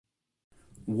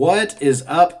What is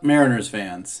up, Mariners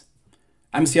fans?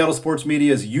 I'm Seattle Sports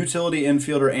Media's utility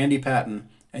infielder Andy Patton,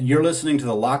 and you're listening to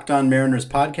the Locked On Mariners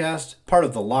podcast, part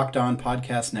of the Locked On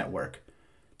Podcast Network.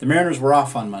 The Mariners were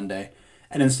off on Monday,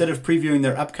 and instead of previewing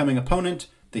their upcoming opponent,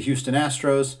 the Houston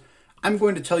Astros, I'm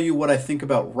going to tell you what I think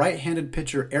about right-handed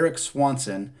pitcher Erik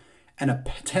Swanson and a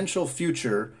potential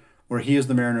future where he is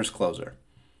the Mariners' closer.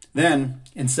 Then,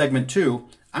 in segment 2,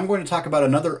 I'm going to talk about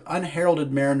another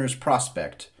unheralded Mariners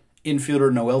prospect,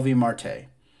 infielder Noelvi Marte.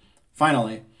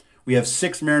 Finally, we have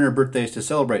 6 Mariner birthdays to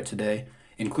celebrate today,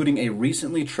 including a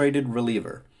recently traded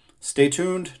reliever. Stay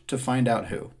tuned to find out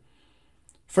who.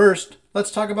 First,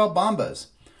 let's talk about Bombas.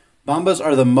 Bombas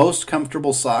are the most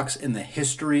comfortable socks in the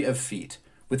history of feet.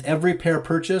 With every pair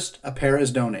purchased, a pair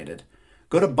is donated.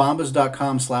 Go to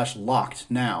bombas.com/locked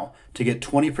now to get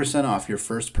 20% off your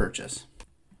first purchase.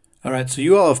 All right, so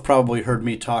you all have probably heard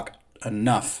me talk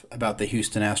enough about the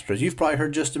Houston Astros. You've probably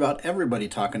heard just about everybody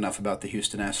talk enough about the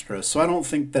Houston Astros, so I don't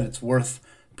think that it's worth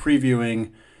previewing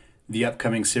the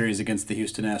upcoming series against the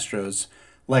Houston Astros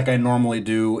like I normally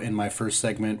do in my first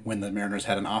segment when the Mariners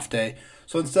had an off day.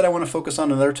 So instead I want to focus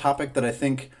on another topic that I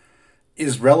think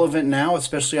is relevant now,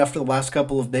 especially after the last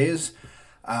couple of days.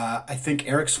 I think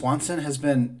Erik Swanson has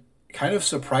been kind of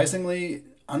surprisingly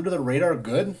under the radar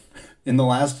good in the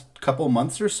last couple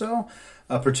months or so.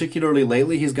 Particularly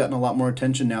lately, he's gotten a lot more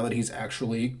attention now that he's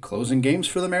actually closing games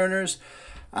for the Mariners.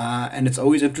 And it's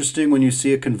always interesting when you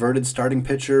see a converted starting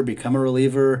pitcher become a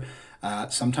reliever.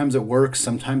 Sometimes it works,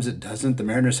 sometimes it doesn't. The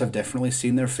Mariners have definitely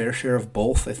seen their fair share of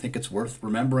both. I think it's worth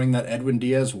remembering that Edwin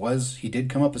Diaz he did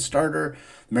come up as starter.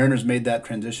 The Mariners made that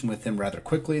transition with him rather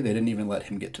quickly. They didn't even let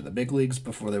him get to the big leagues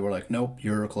before they were like, nope,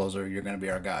 you're a closer, you're going to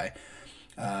be our guy.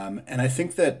 And I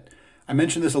think that I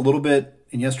mentioned this a little bit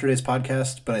in yesterday's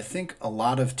podcast, but I think a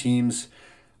lot of teams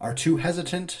are too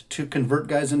hesitant to convert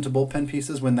guys into bullpen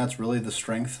pieces when that's really the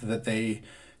strength that they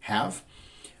have,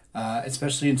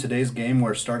 especially in today's game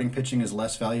where starting pitching is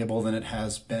less valuable than it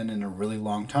has been in a really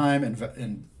long time,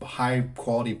 and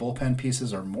high-quality bullpen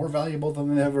pieces are more valuable than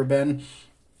they've ever been.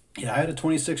 Yeah, I had a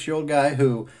 26-year-old guy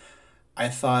who I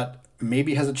thought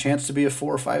maybe has a chance to be a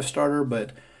 4 or 5 starter,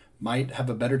 but might have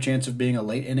a better chance of being a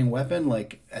late inning weapon.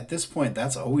 Like at this point,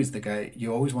 that's always the guy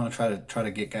you always want to try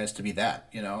to get guys to be that.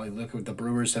 You know, look at the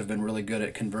Brewers have been really good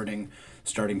at converting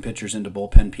starting pitchers into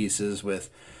bullpen pieces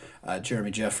with Jeremy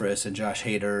Jeffress and Josh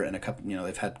Hader and a couple. You know,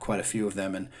 they've had quite a few of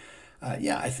them, and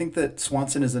I think that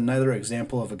Swanson is another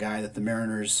example of a guy that the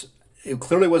Mariners. It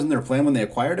clearly wasn't their plan when they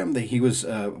acquired him. He was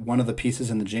one of the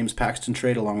pieces in the James Paxton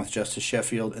trade, along with Justice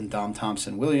Sheffield and Dom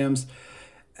Thompson-Williams.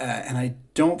 And I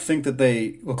don't think that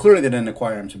clearly they didn't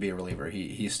acquire him to be a reliever.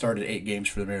 He started 8 games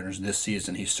for the Mariners this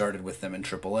season. He started with them in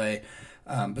AAA,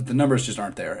 but the numbers just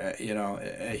aren't there.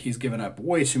 He's given up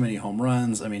way too many home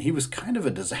runs. I mean, he was kind of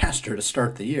a disaster to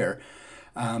start the year,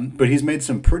 but he's made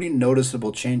some pretty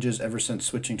noticeable changes ever since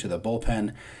switching to the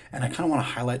bullpen, and I kind of want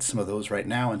to highlight some of those right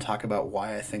now and talk about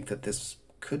why I think that this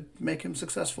could make him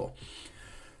successful.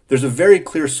 There's a very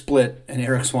clear split in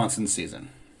Erik Swanson's season.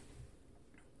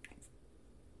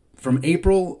 From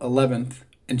April 11th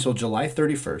until July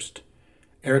 31st,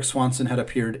 Erik Swanson had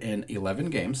appeared in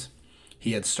 11 games.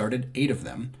 He had started 8 of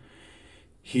them.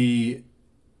 He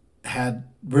had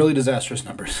really disastrous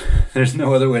numbers. There's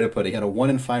no other way to put it. He had a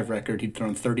 1-5 record. He'd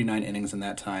thrown 39 innings in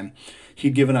that time.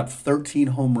 He'd given up 13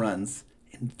 home runs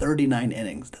in 39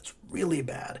 innings. That's really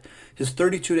bad. His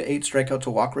 32-8 strikeout to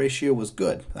walk ratio was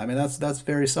good. I mean, that's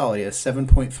very solid. He has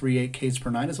 7.38 Ks per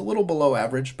 9. It's a little below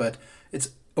average, but it's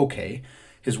okay.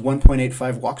 His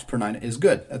 1.85 walks per 9 is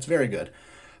good. That's very good.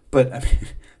 But, I mean,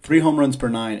 3 home runs per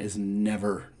 9 is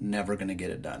never going to get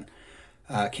it done.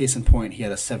 Case in point, he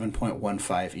had a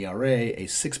 7.15 ERA, a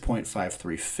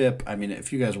 6.53 FIP. I mean,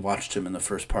 if you guys watched him in the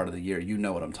first part of the year, you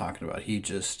know what I'm talking about. He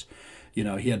just, he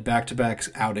had back-to-back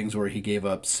outings where he gave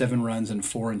up 7 runs in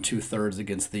 4 2/3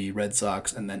 against the Red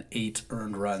Sox and then 8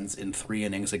 earned runs in 3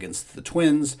 innings against the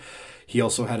Twins. He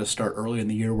also had a start early in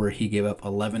the year where he gave up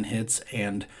 11 hits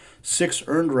and 6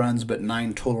 earned runs, but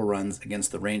 9 total runs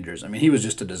against the Rangers. I mean, he was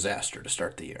just a disaster to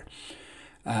start the year.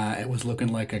 It was looking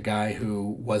like a guy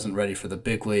who wasn't ready for the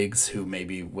big leagues, who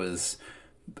maybe was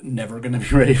never going to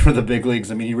be ready for the big leagues.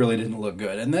 I mean, he really didn't look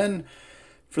good. And then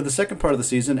for the second part of the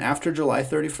season, after July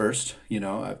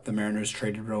 31st, the Mariners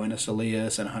traded Roenis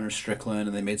Elias and Hunter Strickland,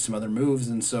 and they made some other moves,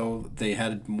 and so they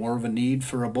had more of a need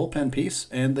for a bullpen piece,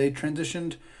 and they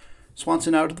transitioned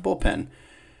Swanson out of the bullpen.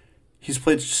 He's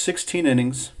played 16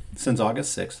 innings since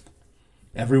August 6th.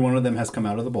 Every one of them has come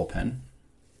out of the bullpen,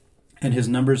 and his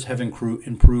numbers have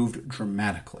improved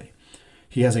dramatically.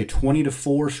 He has a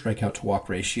 20-4 strikeout to walk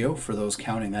ratio. For those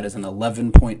counting, that is an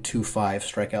 11.25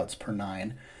 strikeouts per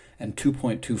 9. and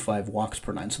 2.25 walks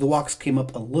per nine. So the walks came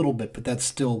up a little bit, but that's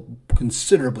still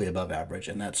considerably above average,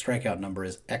 and that strikeout number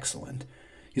is excellent.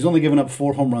 He's only given up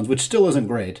 4 home runs, which still isn't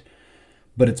great,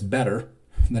 but it's better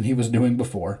than he was doing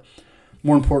before.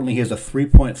 More importantly, he has a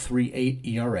 3.38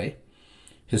 ERA.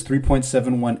 His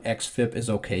 3.71 xFIP is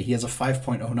okay. He has a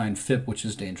 5.09 FIP, which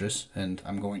is dangerous, and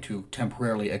I'm going to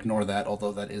temporarily ignore that,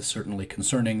 although that is certainly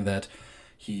concerning that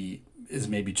he is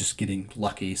maybe just getting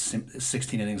lucky.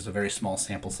 16 innings is a very small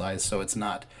sample size, so it's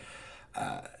not,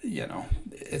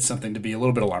 it's something to be a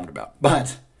little bit alarmed about.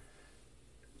 But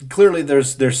clearly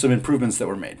there's some improvements that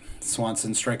were made.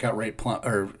 Swanson's strikeout rate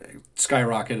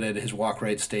skyrocketed. His walk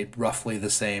rate stayed roughly the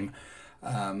same.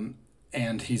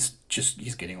 And he's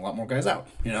getting a lot more guys out,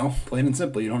 plain and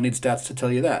simple. You don't need stats to tell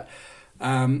you that.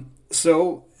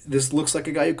 So this looks like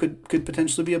a guy who could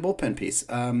potentially be a bullpen piece.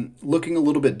 Looking a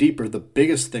little bit deeper, the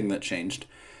biggest thing that changed,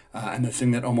 and the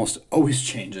thing that almost always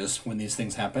changes when these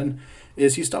things happen,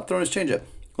 is he stopped throwing his changeup,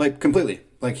 completely.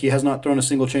 He has not thrown a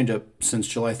single changeup since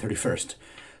July 31st.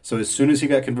 So as soon as he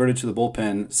got converted to the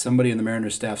bullpen, somebody in the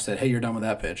Mariners staff said, "Hey, you're done with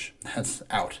that pitch. That's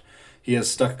out." He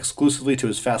has stuck exclusively to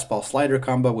his fastball slider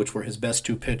combo, which were his best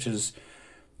 2 pitches.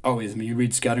 Always. You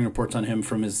read scouting reports on him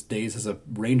from his days as a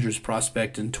Rangers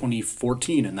prospect in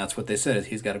 2014, and that's what they said.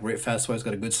 He's got a great fastball, he's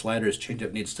got a good slider, his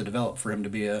changeup needs to develop for him to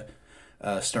be a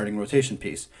starting rotation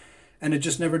piece. And it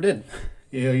just never did.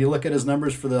 You look at his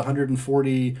numbers for the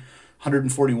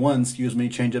 141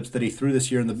 changeups that he threw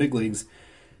this year in the big leagues,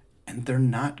 and they're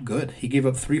not good. He gave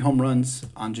up 3 home runs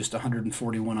on just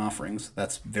 141 offerings.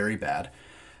 That's very bad.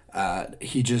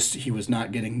 He was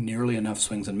not getting nearly enough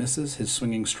swings and misses. His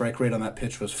swinging strike rate on that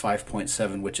pitch was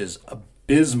 5.7, which is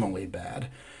abysmally bad.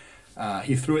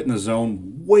 He threw it in the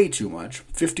zone way too much,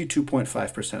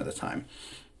 52.5% of the time.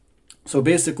 So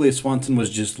basically, Swanson was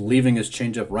just leaving his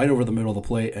changeup right over the middle of the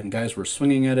plate, and guys were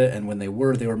swinging at it, and when they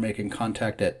were making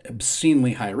contact at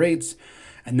obscenely high rates.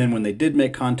 And then when they did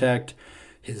make contact,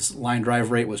 his line drive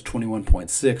rate was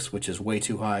 21.6, which is way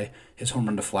too high. His home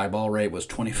run to fly ball rate was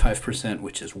 25%,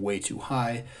 which is way too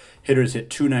high. Hitters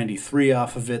hit 293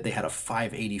 off of it. They had a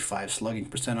 585 slugging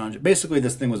percent on it. Basically,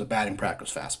 this thing was a batting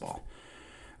practice fastball.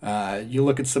 You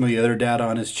look at some of the other data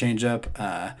on his changeup.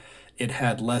 It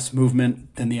had less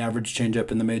movement than the average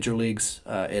changeup in the major leagues.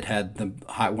 It had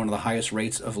one of the highest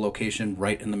rates of location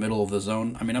right in the middle of the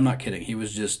zone. I mean, I'm not kidding. He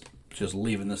was just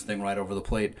leaving this thing right over the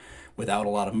plate without a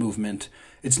lot of movement.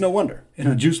 It's no wonder. In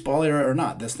a juice ball era or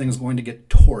not, this thing is going to get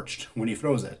torched when he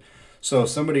throws it. So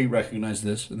somebody recognized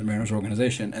this in the Mariners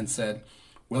organization and said,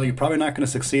 well, you're probably not going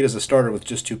to succeed as a starter with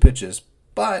just 2 pitches,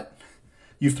 but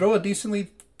you throw a decently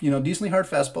hard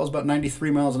fastball, about 93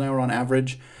 miles an hour on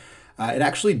average. It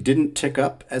actually didn't tick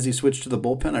up as he switched to the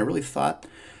bullpen. I really thought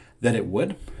that it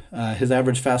would. His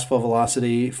average fastball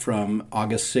velocity from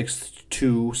August 6th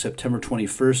to September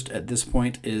 21st at this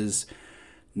point is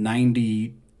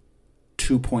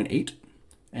 92.8,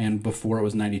 and before it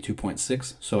was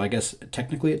 92.6. So I guess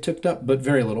technically it ticked up, but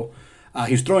very little.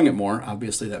 He's throwing it more.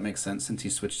 Obviously, that makes sense since he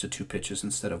switched to 2 pitches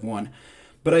instead of 1.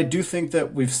 But I do think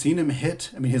that we've seen him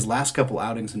hit. I mean, his last couple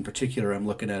outings in particular, I'm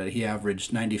looking at it, he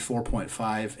averaged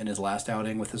 94.5 in his last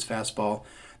outing with his fastball.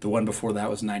 The one before that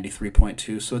was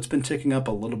 93.2. So it's been ticking up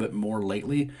a little bit more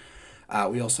lately.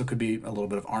 We also could be a little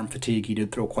bit of arm fatigue. He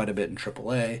did throw quite a bit in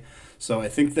AAA. So I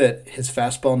think that his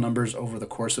fastball numbers over the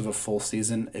course of a full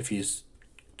season, if he's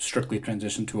strictly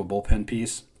transitioned to a bullpen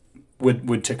piece,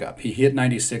 would tick up. He hit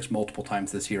 96 multiple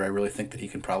times this year. I really think that he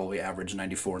can probably average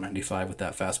 94, 95 with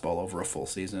that fastball over a full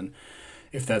season.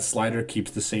 If that slider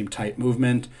keeps the same tight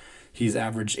movement, he's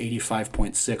averaged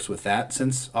 85.6 with that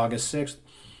since August 6th.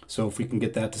 So if we can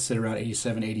get that to sit around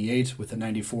 87, 88 with a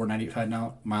 94, 95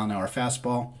 mile an hour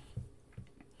fastball,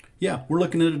 yeah, we're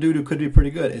looking at a dude who could be pretty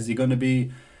good. Is he going to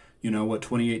be, what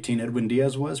 2018 Edwin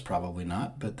Diaz was? Probably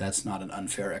not, but that's not an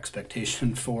unfair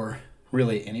expectation for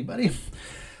really anybody.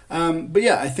 But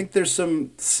yeah, I think there's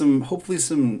hopefully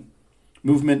some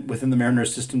movement within the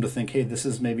Mariners system to think, hey, this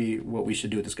is maybe what we should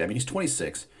do with this guy. I mean, he's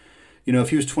 26. If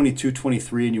he was 22,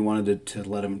 23 and you wanted to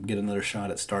let him get another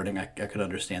shot at starting, I could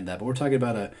understand that. But we're talking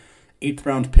about a 8th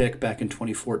round pick back in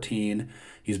 2014.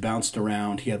 He's bounced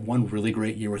around. He had one really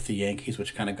great year with the Yankees,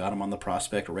 which kind of got him on the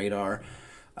prospect radar.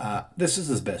 This is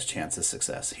his best chance of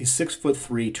success. He's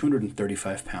 6'3",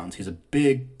 235 pounds. He's a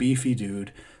big, beefy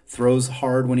dude. Throws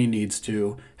hard when he needs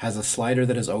to. Has a slider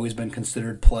that has always been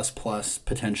considered plus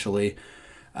potentially.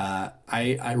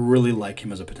 I really like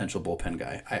him as a potential bullpen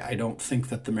guy. I don't think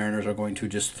that the Mariners are going to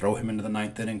just throw him into the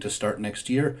 9th inning to start next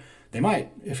year. They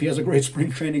might. If he has a great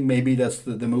spring training, maybe that's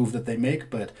the move that they make,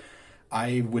 but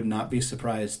I would not be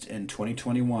surprised in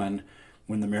 2021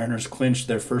 when the Mariners clinched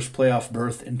their first playoff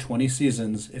berth in 20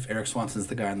 seasons if Erik Swanson's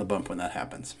the guy on the bump when that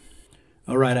happens.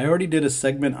 All right, I already did a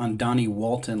segment on Donnie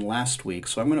Walton last week,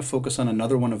 so I'm going to focus on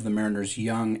another one of the Mariners'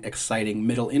 young, exciting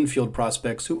middle infield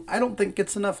prospects who I don't think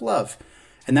gets enough love,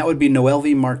 and that would be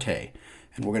Noelvi Marte,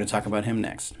 and we're going to talk about him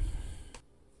next.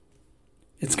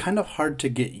 It's kind of hard to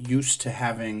get used to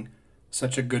having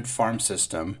such a good farm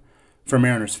system for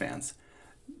Mariners fans.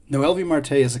 Noelvi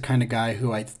Marte is the kind of guy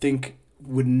who I think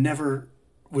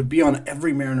would be on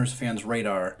every Mariners fan's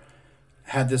radar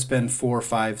had this been 4,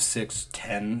 5, 6,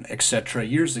 10, etc.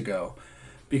 years ago,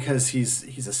 because he's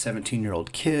a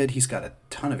 17-year-old kid. He's got a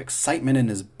ton of excitement in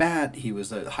his bat. He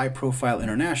was a high-profile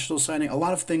international signing. A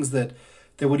lot of things that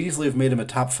would easily have made him a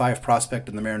top 5 prospect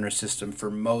in the Mariners system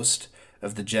for most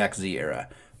of the Jack Z era.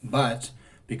 But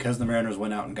because the Mariners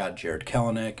went out and got Jared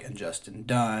Kelenic and Justin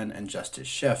Dunn and Justice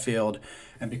Sheffield,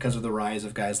 and because of the rise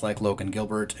of guys like Logan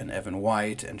Gilbert and Evan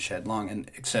White and Shed Long and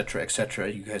etc.,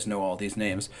 you guys know all these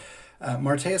names,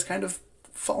 Marte has kind of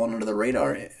fallen under the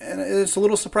radar, and it's a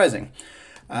little surprising.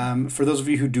 For those of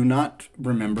you who do not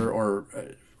remember or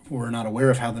who are not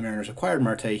aware of how the Mariners acquired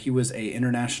Marte, he was an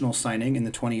international signing in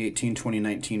the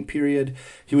 2018-2019 period.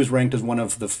 He was ranked as one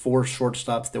of the 4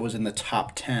 shortstops that was in the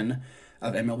top 10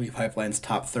 of MLB Pipeline's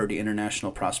top 30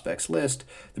 international prospects list.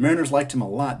 The Mariners liked him a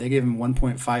lot. They gave him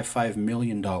 $1.55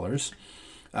 million.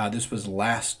 This was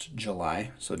last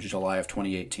July, so July of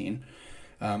 2018.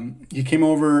 He came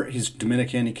over, he's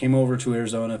Dominican, he came over to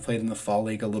Arizona, played in the Fall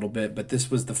League a little bit, but this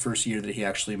was the first year that he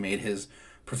actually made his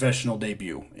professional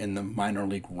debut in the minor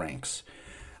league ranks.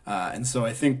 And so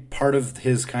I think part of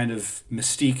his kind of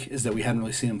mystique is that we hadn't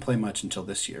really seen him play much until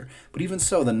this year. But even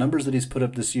so, the numbers that he's put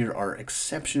up this year are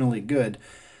exceptionally good,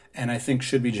 and I think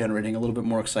should be generating a little bit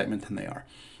more excitement than they are.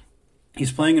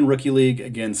 He's playing in Rookie League,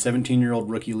 again, 17-year-old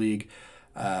Rookie League,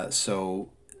 so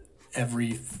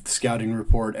every scouting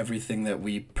report, everything that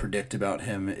we predict about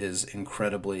him is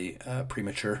incredibly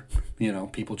premature. You know,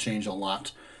 people change a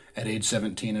lot at age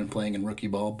 17 and playing in rookie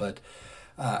ball, but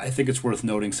I think it's worth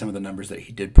noting some of the numbers that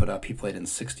he did put up. He played in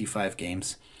 65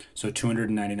 games, so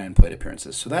 299 plate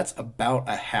appearances. So that's about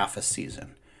a half a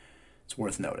season. It's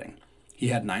worth noting. He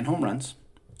had 9 home runs,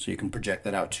 so you can project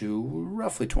that out to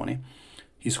roughly 20.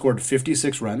 He scored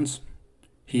 56 runs.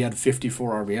 He had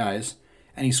 54 RBIs.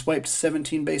 And he swiped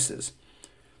 17 bases.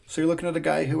 So you're looking at a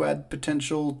guy who had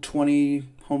potential 20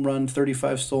 home run,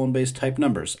 35 stolen base type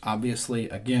numbers. Obviously,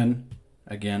 again,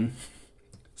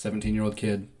 17-year-old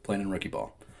kid playing in rookie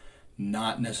ball.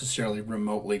 Not necessarily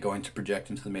remotely going to project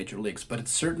into the major leagues, but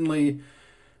it's certainly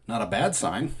not a bad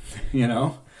sign, you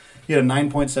know. He had a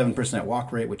 9.7%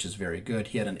 walk rate, which is very good.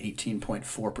 He had an 18.4%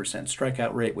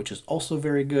 strikeout rate, which is also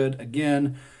very good.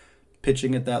 Again,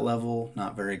 pitching at that level,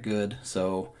 not very good,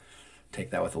 so take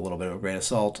that with a little bit of a grain of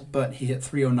salt, but he hit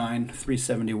 309,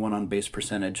 371 on base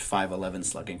percentage, 511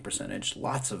 slugging percentage.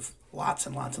 Lots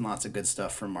and lots of good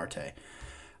stuff from Marte.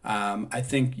 I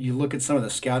think you look at some of the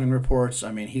scouting reports.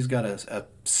 I mean, he's got a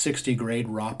 60 grade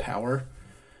raw power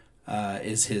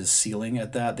is his ceiling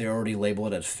at that. They already label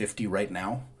it as 50 right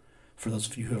now. For those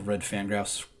of you who have read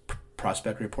Fangraph's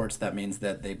prospect reports, that means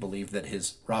that they believe that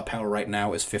his raw power right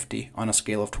now is 50 on a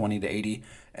scale of 20 to 80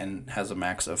 and has a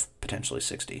max of potentially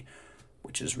 60.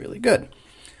 Which is really good.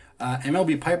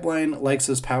 MLB Pipeline likes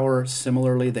his power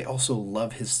similarly. They also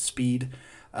love his speed.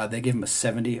 They give him a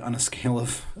 70 on a scale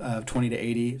of 20 to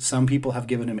 80. Some people have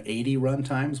given him 80 run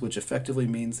times, which effectively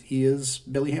means he is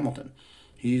Billy Hamilton.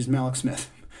 He's Malik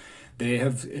Smith. They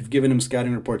have given him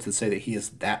scouting reports that say that he is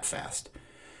that fast.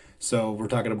 So we're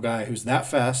talking about a guy who's that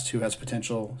fast, who has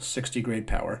potential 60 grade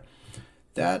power.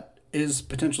 That is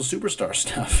potential superstar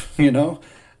stuff, you know?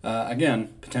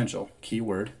 Again, potential, key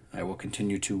word. I will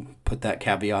continue to put that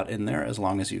caveat in there as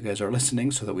long as you guys are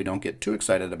listening so that we don't get too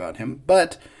excited about him.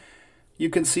 But you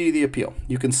can see the appeal.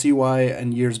 You can see why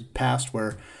in years past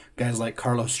where guys like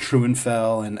Carlos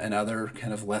Truenfell and other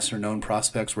kind of lesser-known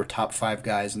prospects were top 5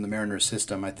 guys in the Mariners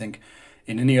system. I think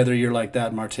in any other year like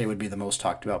that, Marte would be the most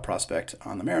talked about prospect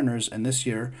on the Mariners. And this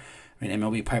year, I mean,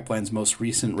 MLB Pipeline's most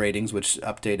recent ratings, which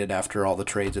updated after all the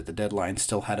trades at the deadline,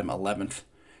 still had him 11th.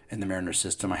 In the Mariners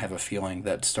system. I have a feeling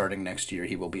that starting next year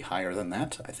he will be higher than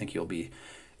that. I think he'll be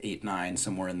 8, 9,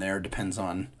 somewhere in there. Depends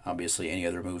on, obviously, any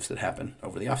other moves that happen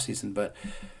over the offseason. But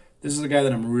this is a guy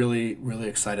that I'm really, really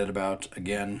excited about.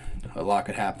 Again, a lot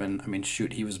could happen. I mean,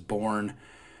 shoot, he was born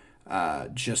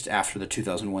just after the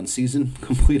 2001 season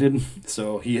completed.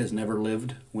 So he has never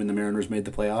lived when the Mariners made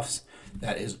the playoffs.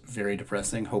 That is very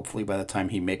depressing. Hopefully by the time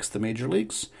he makes the major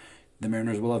leagues, the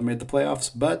Mariners will have made the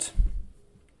playoffs. But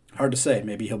hard to say.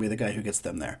 Maybe he'll be the guy who gets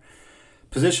them there.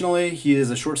 Positionally, he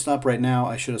is a shortstop right now.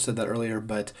 I should have said that earlier,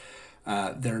 but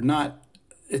they're not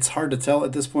it's hard to tell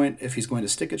at this point if he's going to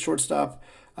stick at shortstop.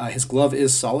 His glove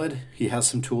is solid. He has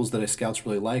some tools that scouts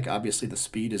really like. Obviously, the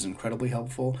speed is incredibly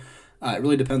helpful. It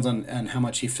really depends on how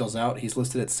much he fills out. He's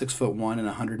listed at 6'1" and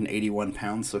 181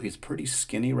 pounds, so he's pretty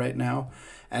skinny right now.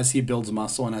 As he builds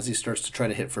muscle and as he starts to try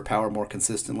to hit for power more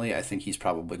consistently, I think he's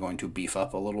probably going to beef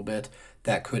up a little bit.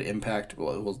 That could impact,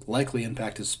 well, it will likely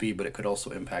impact his speed, but it could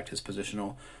also impact his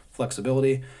positional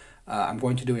flexibility. I'm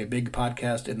going to do a big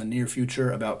podcast in the near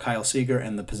future about Kyle Seager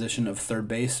and the position of third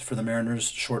base for the Mariners,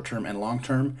 short-term and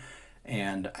long-term.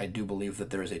 And I do believe that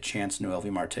there is a chance Noelvi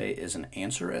Marte is an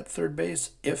answer at third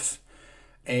base if,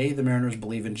 A, the Mariners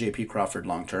believe in J.P. Crawford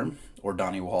long-term, or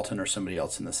Donnie Walton or somebody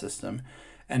else in the system,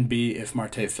 and B, if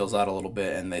Marte fills out a little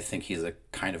bit and they think he's a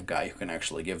kind of guy who can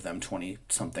actually give them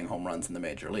 20-something home runs in the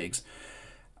major leagues.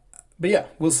 But yeah,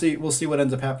 we'll see what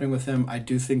ends up happening with him. I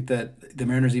do think that the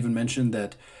Mariners even mentioned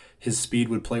that his speed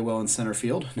would play well in center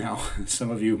field. Now, some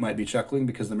of you might be chuckling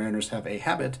because the Mariners have a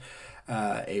habit,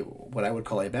 what I would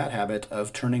call a bad habit,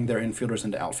 of turning their infielders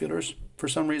into outfielders for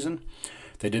some reason.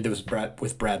 They did this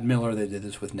with Brad Miller. They did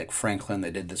this with Nick Franklin.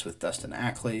 They did this with Dustin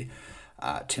Ackley,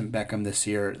 Tim Beckham this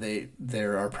year.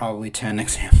 There are probably 10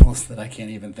 examples that I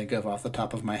can't even think of off the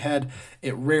top of my head.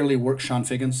 It rarely works. Sean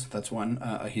Figgins, that's one.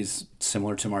 He's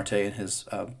similar to Marte in his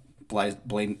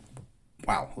blazing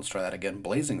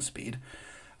speed.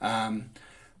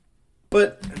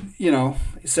 But,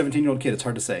 17-year-old kid, it's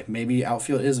hard to say. Maybe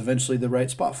outfield is eventually the right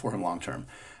spot for him long-term.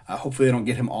 Hopefully they don't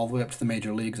get him all the way up to the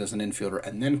major leagues as an infielder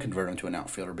and then convert him to an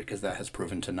outfielder, because that has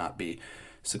proven to not be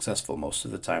successful most of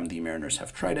the time the Mariners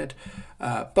have tried it.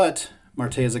 But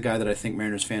Marte is a guy that I think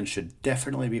Mariners fans should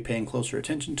definitely be paying closer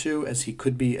attention to, as he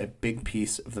could be a big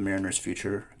piece of the Mariners'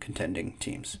 future contending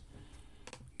teams.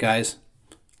 Guys,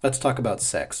 let's talk about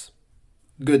sex.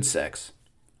 Good sex.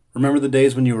 Remember the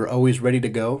days when you were always ready to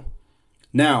go?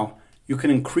 Now, you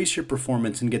can increase your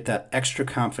performance and get that extra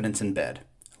confidence in bed.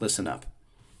 Listen up.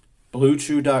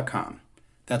 BlueChew.com.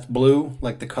 That's blue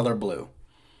like the color blue.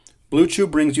 Blue Chew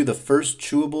brings you the first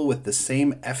chewable with the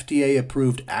same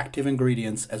FDA-approved active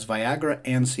ingredients as Viagra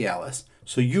and Cialis,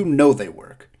 so you know they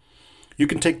work. You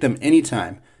can take them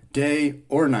anytime, day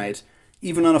or night,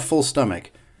 even on a full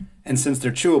stomach. And since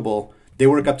they're chewable, they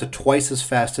work up to twice as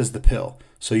fast as the pill,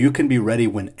 so you can be ready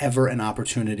whenever an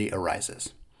opportunity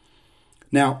arises.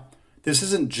 Now, this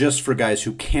isn't just for guys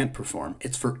who can't perform.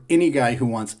 It's for any guy who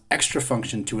wants extra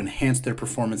function to enhance their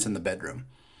performance in the bedroom.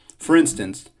 For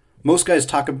instance, most guys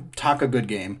talk a good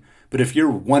game, but if you're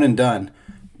one and done,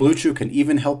 Blue Chew can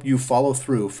even help you follow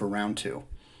through for round 2.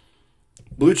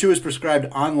 Blue Chew is prescribed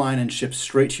online and shipped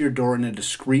straight to your door in a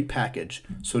discreet package,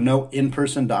 so no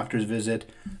in-person doctor's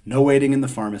visit, no waiting in the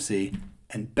pharmacy,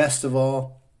 and best of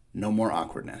all, no more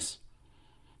awkwardness.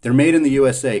 They're made in the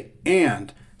USA,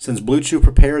 and since Blue Chew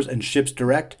prepares and ships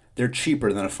direct, they're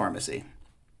cheaper than a pharmacy.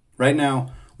 Right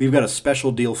now, we've got a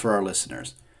special deal for our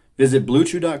listeners. Visit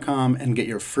BlueChew.com and get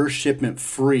your first shipment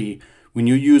free when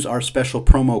you use our special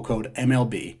promo code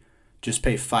MLB. Just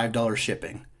pay $5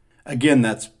 shipping. Again,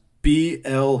 that's BlueChew.com,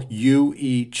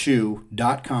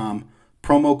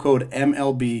 promo code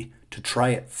MLB to try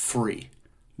it free.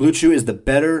 Blue Chew is the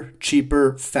better,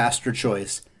 cheaper, faster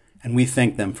choice, and we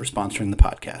thank them for sponsoring the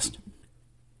podcast.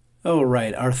 All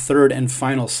right, our third and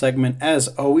final segment, as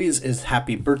always, is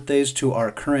happy birthdays to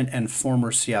our current and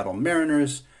former Seattle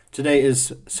Mariners. Today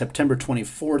is September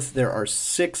 24th. There are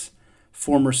 6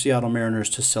 former Seattle Mariners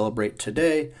to celebrate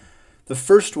today. The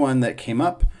first one that came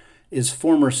up is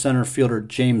former center fielder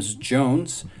James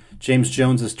Jones. James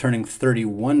Jones is turning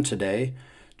 31 today.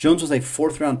 Jones was a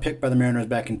 4th-round pick by the Mariners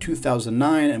back in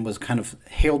 2009 and was kind of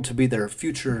hailed to be their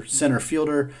future center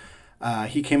fielder.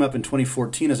 He came up in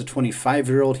 2014 as a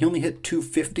 25-year-old. He only hit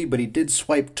 .250, but he did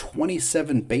swipe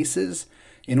 27 bases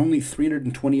in only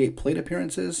 328 plate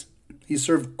appearances. He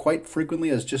served quite frequently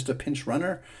as just a pinch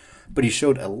runner, but he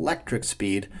showed electric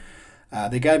speed.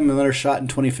 They gave him another shot in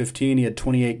 2015. He had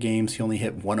 28 games. He only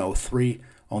hit .103,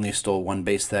 only stole 1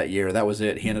 base that year. That was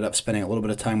it. He ended up spending a little bit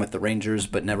of time with the Rangers,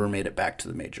 but never made it back to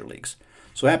the major leagues.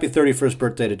 So happy 31st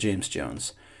birthday to James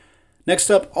Jones. Next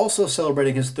up, also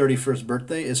celebrating his 31st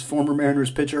birthday, is former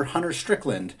Mariners pitcher Hunter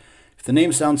Strickland. If the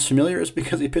name sounds familiar, it's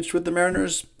because he pitched with the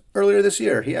Mariners earlier this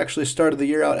year. He actually started the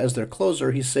year out as their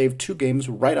closer. He saved 2 games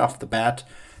right off the bat.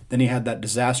 Then he had that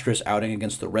disastrous outing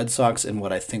against the Red Sox in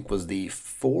what I think was the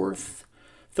third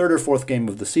or fourth game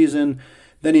of the season.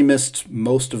 Then he missed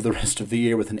most of the rest of the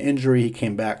year with an injury. He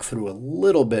came back through a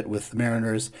little bit with the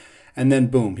Mariners. And then,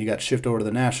 boom, he got shipped over to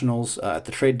the Nationals at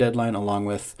the trade deadline along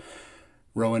with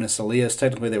Roenis Elias.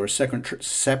 Technically, they were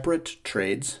separate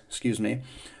trades,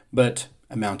 but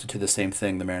amounted to the same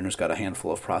thing. The Mariners got a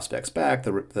handful of prospects back.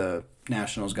 The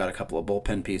Nationals got a couple of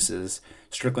bullpen pieces.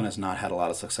 Strickland has not had a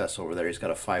lot of success over there. He's got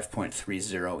a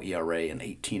 5.30 ERA in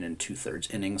 18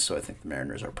 2/3 innings, so I think the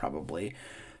Mariners are probably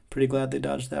pretty glad they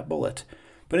dodged that bullet.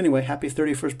 But anyway, happy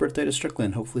 31st birthday to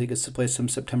Strickland. Hopefully he gets to play some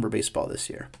September baseball this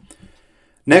year.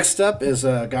 Next up is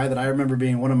a guy that I remember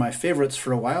being one of my favorites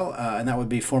for a while, and that would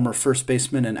be former first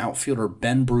baseman and outfielder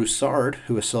Ben Broussard,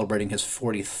 who is celebrating his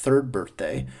 43rd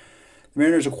birthday. The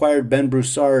Mariners acquired Ben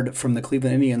Broussard from the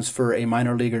Cleveland Indians for a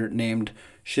minor leaguer named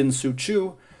Shin-Soo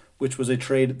Choo, which was a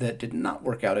trade that did not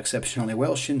work out exceptionally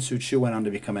well. Shin-Soo Choo went on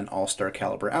to become an all-star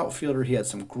caliber outfielder. He had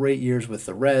some great years with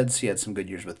the Reds. He had some good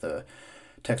years with the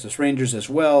Texas Rangers as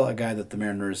well, a guy that the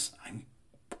Mariners, I'm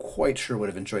quite sure, would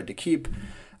have enjoyed to keep.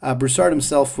 Broussard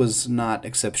himself was not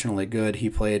exceptionally good.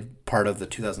 He played part of the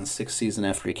 2006 season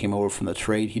after he came over from the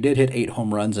trade. He did hit 8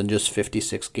 home runs in just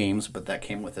 56 games, but that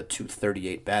came with a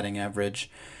 .238 batting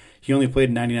average. He only played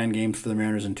 99 games for the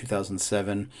Mariners in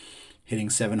 2007,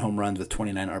 hitting 7 home runs with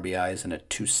 29 RBIs and a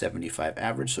 .275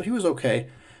 average. So he was okay,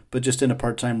 but just in a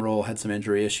part-time role, had some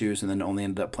injury issues, and then only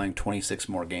ended up playing 26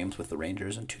 more games with the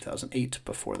Rangers in 2008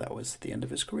 before that was the end of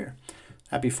his career.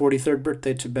 Happy 43rd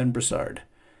birthday to Ben Broussard.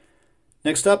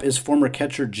 Next up is former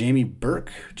catcher Jamie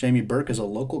Burke. Jamie Burke is a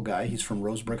local guy. He's from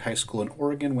Roseburg High School in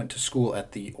Oregon, went to school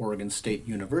at the Oregon State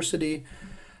University.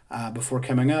 Before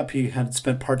coming up, he had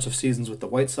spent parts of seasons with the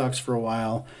White Sox for a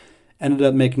while, ended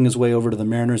up making his way over to the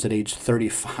Mariners at age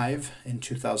 35 in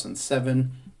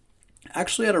 2007.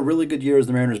 Actually had a really good year as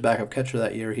the Mariners' backup catcher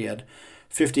that year. He had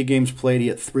 50 games played. He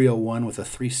hit .301 with a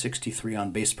 .363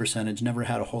 on-base percentage. Never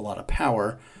had a whole lot of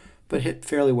power, but hit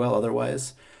fairly well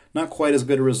otherwise. Not quite as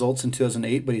good a results in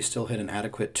 2008, but he still hit an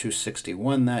adequate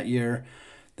 .261 that year.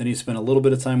 Then he spent a little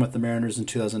bit of time with the Mariners in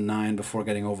 2009 before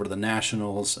getting over to the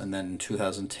Nationals, and then in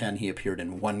 2010 he appeared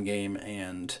in one game,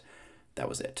 and that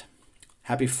was it.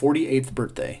 Happy 48th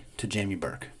birthday to Jamie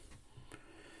Burke.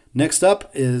 Next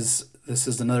up is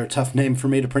another tough name for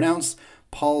me to pronounce.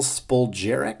 Paul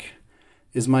Spoljaric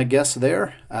is my guest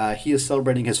there. He is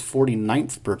celebrating his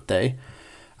 49th birthday.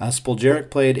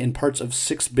 Spoljaric played in parts of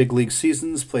 6 big league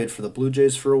seasons, played for the Blue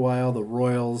Jays for a while, the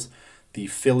Royals, the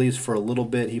Phillies for a little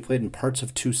bit. He played in parts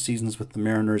of 2 seasons with the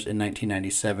Mariners in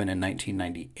 1997 and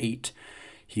 1998.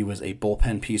 He was a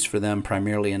bullpen piece for them,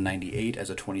 primarily in 98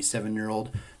 as a 27-year-old.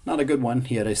 Not a good one.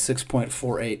 He had a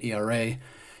 6.48 ERA,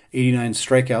 89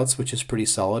 strikeouts, which is pretty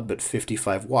solid, but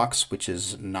 55 walks, which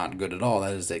is not good at all.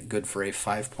 That is good for a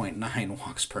 5.9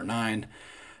 walks per 9.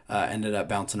 Ended up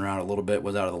bouncing around a little bit,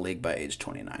 was out of the league by age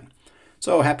 29.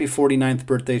 So happy 49th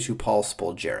birthday to Paul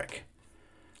Spoljaric.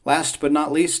 Last but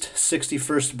not least,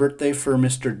 61st birthday for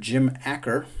Mr. Jim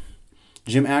Acker.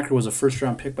 Jim Acker was a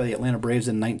first-round pick by the Atlanta Braves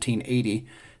in 1980.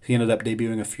 He ended up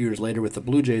debuting a few years later with the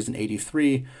Blue Jays in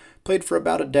 83. Played for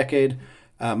about a decade,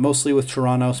 mostly with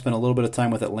Toronto, spent a little bit of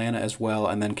time with Atlanta as well,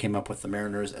 and then came up with the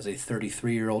Mariners as a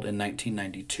 33-year-old in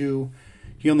 1992.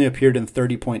 He only appeared in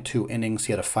 30.2 innings.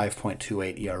 He had a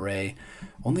 5.28 ERA,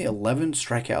 only 11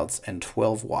 strikeouts and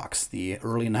 12 walks. The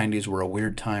early 90s were a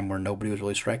weird time where nobody was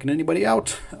really striking anybody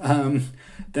out.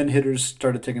 Then hitters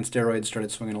started taking steroids, started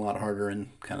swinging a lot harder, and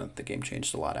kind of the game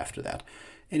changed a lot after that.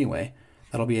 Anyway,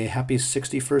 that'll be a happy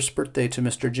 61st birthday to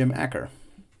Mr. Jim Acker.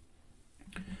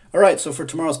 All right, so for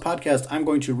tomorrow's podcast, I'm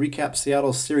going to recap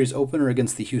Seattle's series opener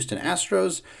against the Houston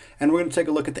Astros, and we're going to take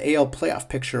a look at the AL playoff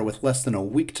picture with less than a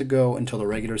week to go until the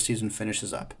regular season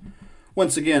finishes up.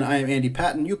 Once again, I am Andy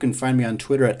Patton. You can find me on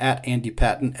Twitter at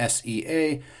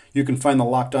AndyPattonSEA. You can find the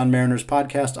Locked On Mariners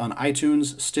podcast on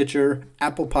iTunes, Stitcher,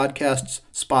 Apple Podcasts,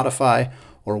 Spotify,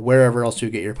 or wherever else you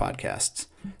get your podcasts.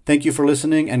 Thank you for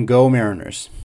listening, and go Mariners.